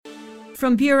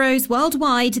From bureaus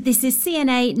worldwide, this is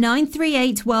CNA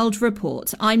 938 World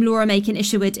Report. I'm Laura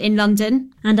Macon-Isherwood in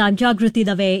London. And I'm Jagruti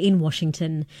Dave in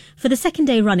Washington. For the second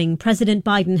day running, President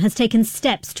Biden has taken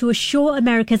steps to assure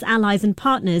America's allies and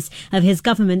partners of his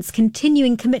government's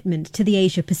continuing commitment to the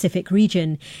Asia-Pacific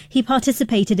region. He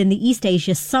participated in the East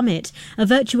Asia Summit, a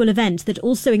virtual event that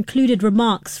also included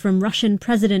remarks from Russian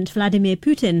President Vladimir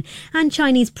Putin and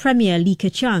Chinese Premier Li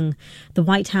Keqiang. The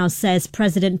White House says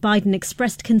President Biden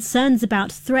expressed concerns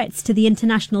about threats to the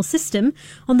international system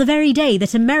on the very day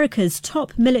that America's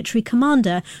top military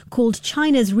commander called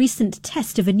China's recent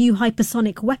test of a new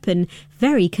hypersonic weapon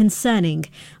very concerning.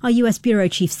 Our US Bureau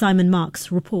Chief Simon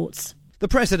Marks reports. The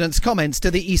president's comments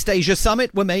to the East Asia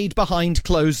Summit were made behind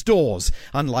closed doors.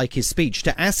 Unlike his speech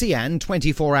to ASEAN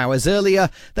 24 hours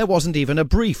earlier, there wasn't even a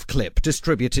brief clip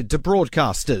distributed to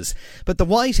broadcasters. But the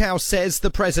White House says the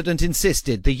president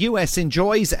insisted the US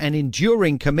enjoys an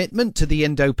enduring commitment to the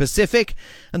Indo-Pacific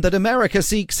and that America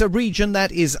seeks a region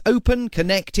that is open,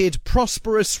 connected,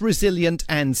 prosperous, resilient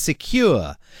and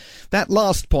secure. That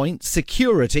last point,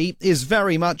 security, is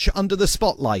very much under the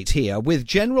spotlight here, with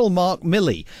General Mark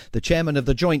Milley, the chairman of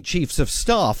the Joint Chiefs of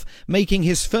Staff, making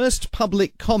his first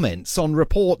public comments on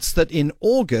reports that in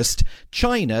August,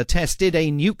 China tested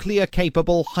a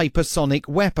nuclear-capable hypersonic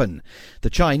weapon. The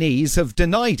Chinese have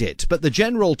denied it, but the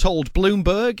general told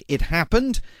Bloomberg it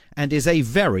happened and is a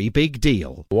very big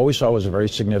deal. What we saw was a very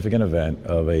significant event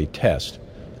of a test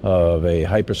of a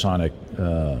hypersonic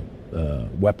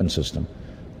weapon system.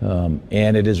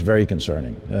 And it is very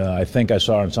concerning. I think I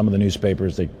saw in some of the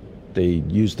newspapers they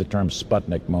used the term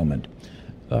Sputnik moment.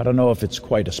 I don't know if it's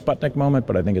quite a Sputnik moment,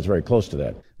 but I think it's very close to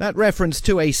that. That reference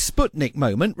to a Sputnik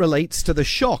moment relates to the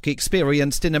shock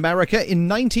experienced in America in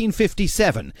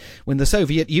 1957, when the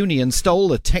Soviet Union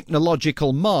stole a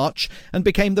technological march and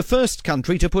became the first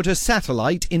country to put a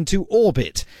satellite into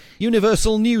orbit.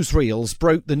 Universal newsreels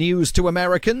broke the news to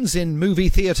Americans in movie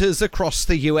theaters across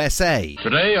the USA.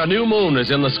 Today, a new moon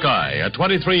is in the sky, a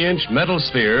 23-inch metal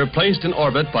sphere placed in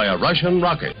orbit by a Russian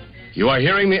rocket. You are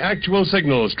hearing the actual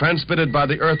signals transmitted by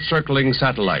the Earth-circling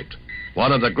satellite,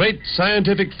 one of the great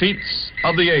scientific feats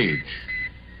of the age.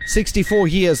 64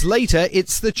 years later,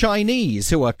 it's the Chinese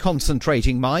who are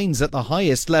concentrating minds at the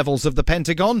highest levels of the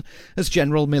Pentagon, as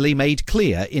General Milley made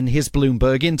clear in his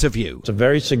Bloomberg interview. It's a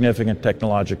very significant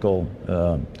technological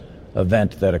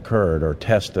event that occurred, or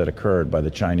test that occurred by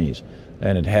the Chinese,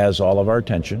 and it has all of our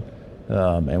attention,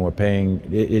 and we're paying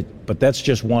it. But that's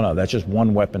just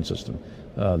one weapon system.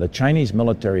 The Chinese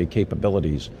military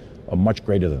capabilities are much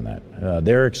greater than that.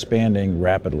 They're expanding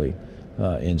rapidly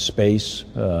in space,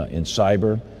 in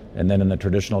cyber, and then in the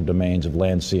traditional domains of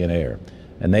land, sea, and air.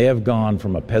 And they have gone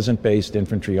from a peasant-based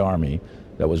infantry army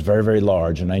that was very, very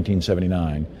large in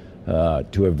 1979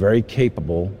 to a very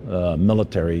capable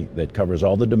military that covers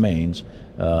all the domains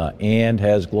and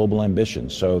has global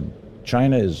ambitions. So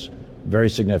China is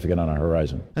very significant on our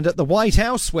horizon. And at the White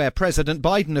House, where President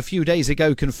Biden a few days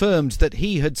ago confirmed that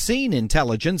he had seen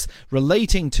intelligence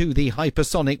relating to the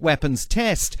hypersonic weapons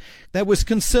test, there was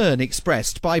concern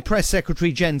expressed by Press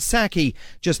Secretary Jen Psaki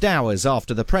just hours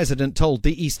after the president told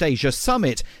the East Asia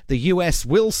Summit the US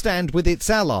will stand with its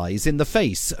allies in the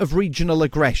face of regional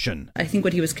aggression. I think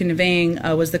what he was conveying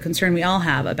was the concern we all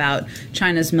have about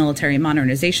China's military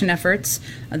modernization efforts.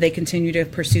 They continue to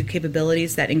pursue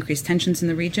capabilities that increase tensions in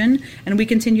the region, and we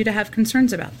continue to have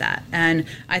concerns about that. And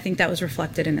I think that was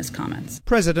reflected in his comments.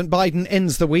 President Biden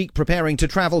ends the week preparing to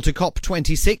travel to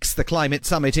COP26, the climate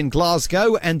summit in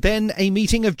Glasgow, and then a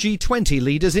meeting of G20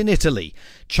 leaders in Italy.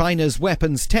 China's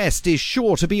weapons test is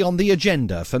sure to be on the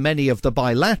agenda for many of the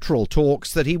bilateral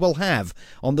talks that he will have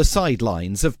on the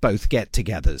sidelines of both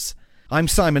get-togethers. I'm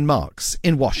Simon Marks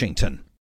in Washington.